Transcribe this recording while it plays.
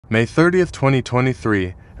May 30th,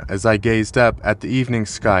 2023, as I gazed up at the evening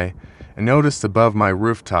sky and noticed above my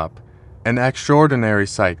rooftop, an extraordinary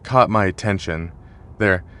sight caught my attention.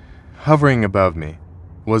 There, hovering above me,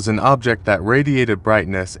 was an object that radiated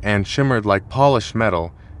brightness and shimmered like polished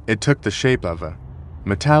metal. It took the shape of a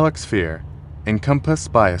metallic sphere,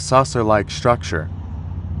 encompassed by a saucer-like structure.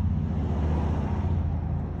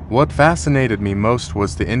 What fascinated me most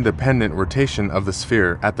was the independent rotation of the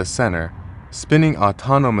sphere at the center, spinning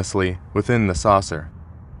autonomously within the saucer.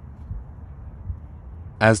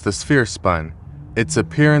 As the sphere spun, its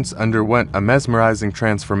appearance underwent a mesmerizing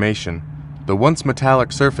transformation. The once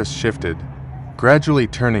metallic surface shifted, gradually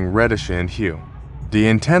turning reddish in hue. The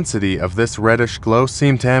intensity of this reddish glow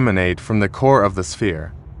seemed to emanate from the core of the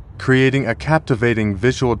sphere, creating a captivating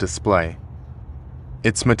visual display.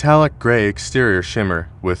 Its metallic gray exterior shimmered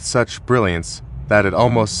with such brilliance that it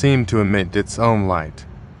almost seemed to emit its own light.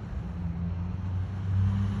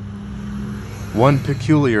 One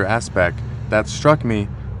peculiar aspect that struck me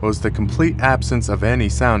was the complete absence of any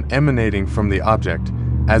sound emanating from the object.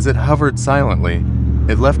 As it hovered silently,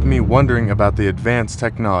 it left me wondering about the advanced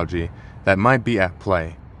technology that might be at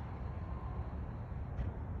play.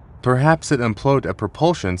 Perhaps it employed a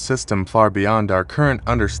propulsion system far beyond our current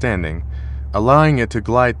understanding, allowing it to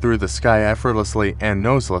glide through the sky effortlessly and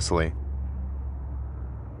noiselessly.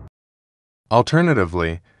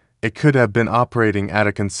 Alternatively, it could have been operating at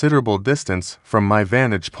a considerable distance from my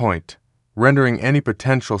vantage point, rendering any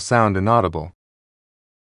potential sound inaudible.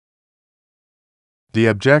 The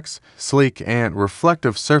object's sleek and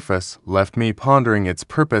reflective surface left me pondering its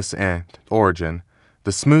purpose and origin.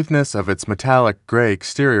 The smoothness of its metallic gray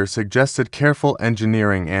exterior suggested careful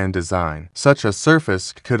engineering and design. Such a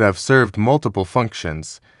surface could have served multiple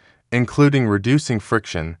functions, including reducing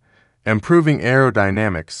friction, improving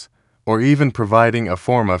aerodynamics, or even providing a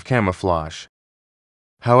form of camouflage.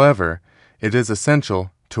 However, it is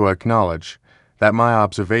essential to acknowledge that my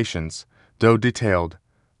observations, though detailed,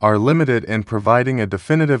 are limited in providing a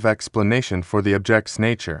definitive explanation for the object's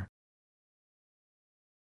nature.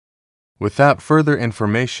 Without further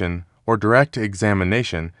information or direct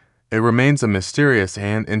examination, it remains a mysterious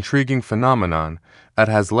and intriguing phenomenon that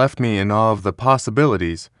has left me in awe of the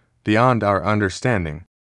possibilities beyond our understanding.